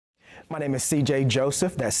My name is CeeJay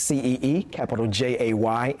Joseph, that's C-E-E, capital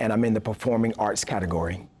J-A-Y, and I'm in the performing arts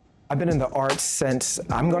category. I've been in the arts since,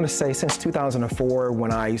 I'm going to say since 2004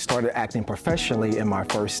 when I started acting professionally in my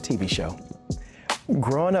first TV show.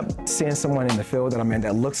 Growing up, seeing someone in the field that I'm in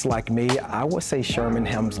that looks like me, I would say Sherman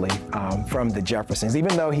Hemsley from the Jeffersons.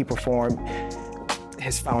 Even though he performed,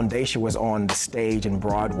 his foundation was on the stage and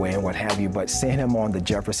Broadway and what have you, but seeing him on the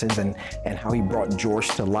Jeffersons and how he brought George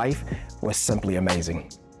to life was simply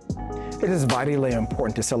amazing. It is vitally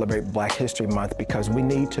important to celebrate Black History Month because we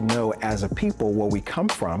need to know as a people where we come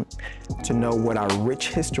from, to know what our rich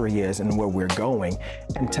history is and where we're going,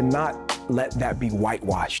 and to not let that be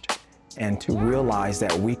whitewashed, and to realize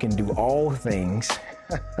that we can do all things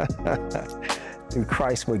through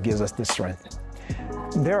Christ who gives us the strength.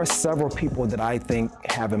 There are several people that I think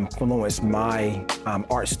have influenced my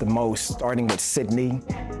arts the most, starting with Sidney,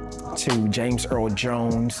 to James Earl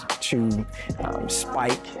Jones, to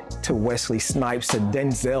Spike, to Wesley Snipes, to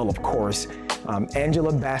Denzel, of course,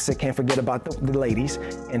 Angela Bassett, can't forget about the ladies,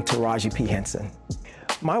 and Taraji P. Henson.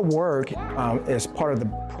 My work as part of the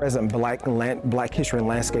present Black History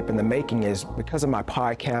Landscape in the Making is because of my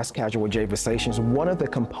podcast, Casual Javasations. One of the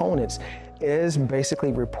components is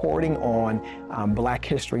basically reporting on Black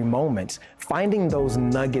history moments, finding those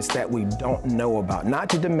nuggets that we don't know about, not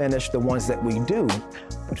to diminish the ones that we do,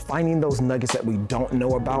 but finding those nuggets that we don't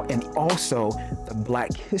know about, and also the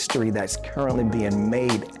Black history that's currently being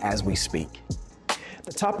made as we speak.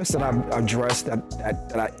 The topics that I've addressed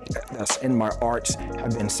that's in my arts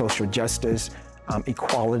have been social justice,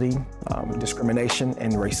 equality, discrimination,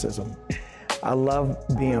 and racism. I love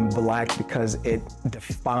being Black because it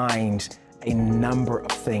defines a number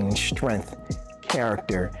of things: strength,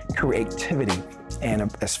 character, creativity.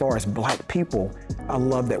 And as far as Black people, I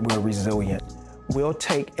love that we're resilient. We'll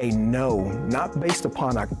take a no, not based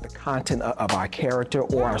upon the content of our character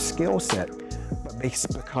or our skill set, but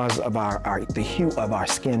based because of the hue of our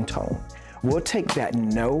skin tone. We'll take that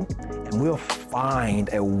no and we'll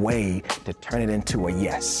find a way to turn it into a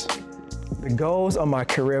yes. The goals on my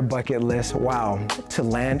career bucket list, wow, to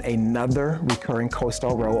land another recurring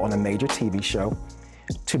co-star role on a major TV show,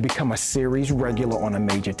 to become a series regular on a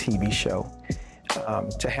major TV show,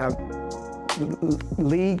 to have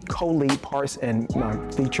co-lead parts in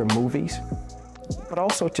feature movies, but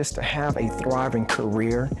also just to have a thriving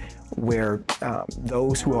career where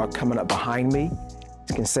those who are coming up behind me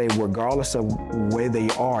can say, regardless of where they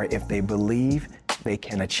are, if they believe, they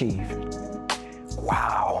can achieve.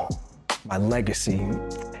 Wow, my legacy.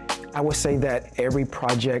 I would say that every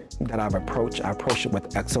project that I approach it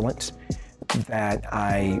with excellence, that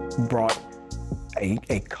I brought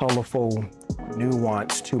a colorful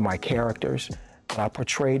nuance to my characters, that I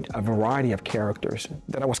portrayed a variety of characters,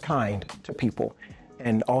 that I was kind to people,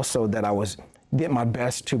 and also that I did my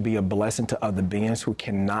best to be a blessing to other beings who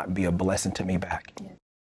cannot be a blessing to me back.